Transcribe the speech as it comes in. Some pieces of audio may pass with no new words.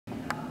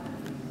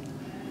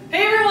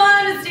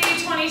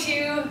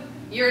22.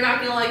 You're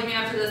not gonna like me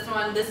after this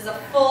one. This is a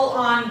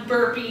full-on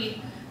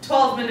burpee,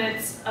 12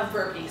 minutes of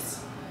burpees.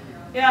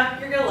 Yeah,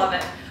 you're gonna love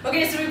it.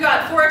 Okay, so we've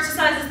got 4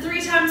 exercises,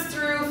 3 times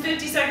through,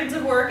 50 seconds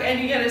of work, and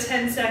you get a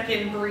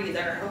 10-second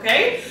breather,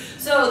 okay?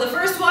 So the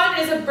first one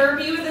is a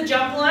burpee with a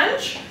jump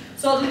lunge.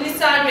 So I'll do these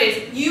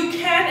sideways. You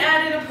can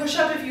add in a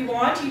push-up if you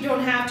want. You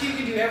don't have to. You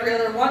can do every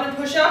other one a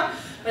push-up.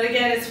 But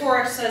again, it's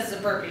 4 exercises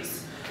of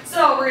burpees.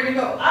 So we're gonna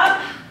go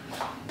up,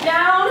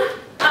 down,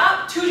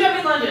 up, 2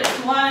 jumping lunges.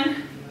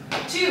 1,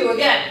 2,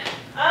 again.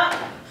 Up,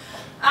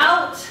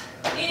 out,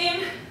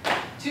 in,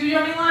 2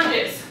 jumping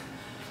lunges.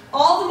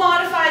 All the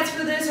modifieds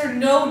for this are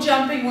no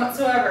jumping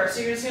whatsoever.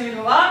 So you're just gonna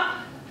go up,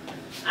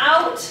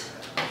 out,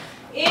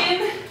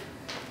 in,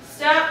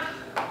 step,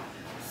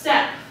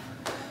 step.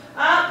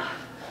 Up,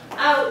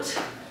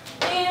 out,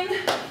 in,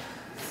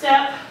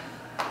 step,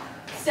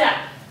 step.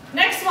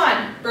 Next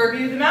one,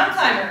 burpee with the mountain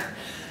climber.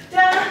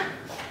 Da,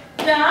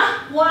 da,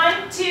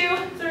 1, 2,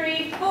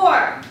 3,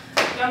 4.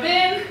 Jump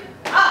in,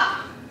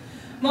 up.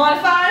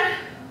 Modified,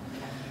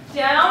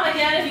 down.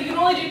 Again, if you can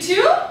only do 2,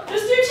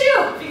 just do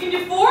 2. If you can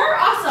do 4,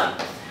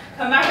 awesome.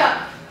 Come back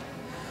up.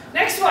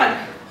 Next one,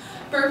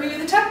 burpee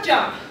with a tuck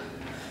jump.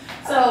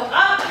 So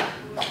up,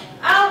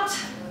 out.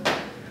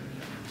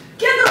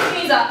 Get those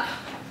knees up.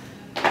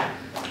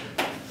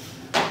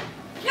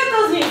 Get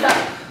those knees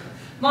up.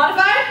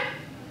 Modified.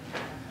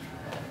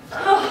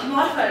 Oh,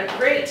 modified are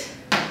great.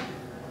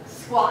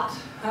 Squat.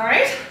 All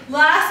right,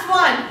 last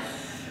one,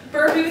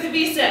 burpee with a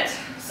V-sit.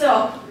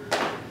 So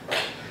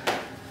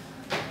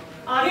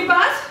on your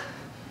butt,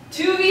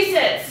 2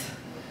 V-sits.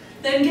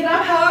 Then get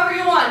up however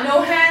you want.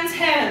 No hands,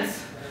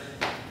 hands.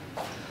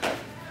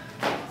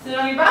 Sit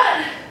on your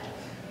butt,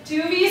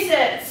 2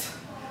 V-sits.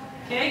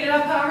 Okay, get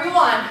up however you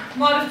want.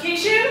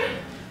 Modification.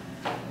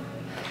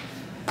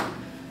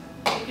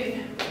 You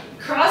can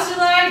cross your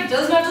leg. It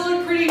doesn't have to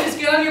look pretty. Just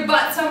get on your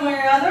butt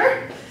somewhere or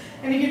other.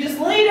 And you can just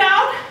lay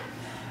down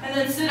and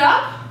then sit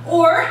up.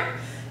 Or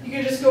you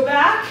can just go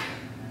back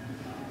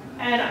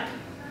and up.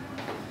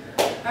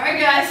 All right,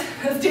 guys,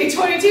 that's day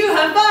 22.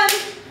 Have fun.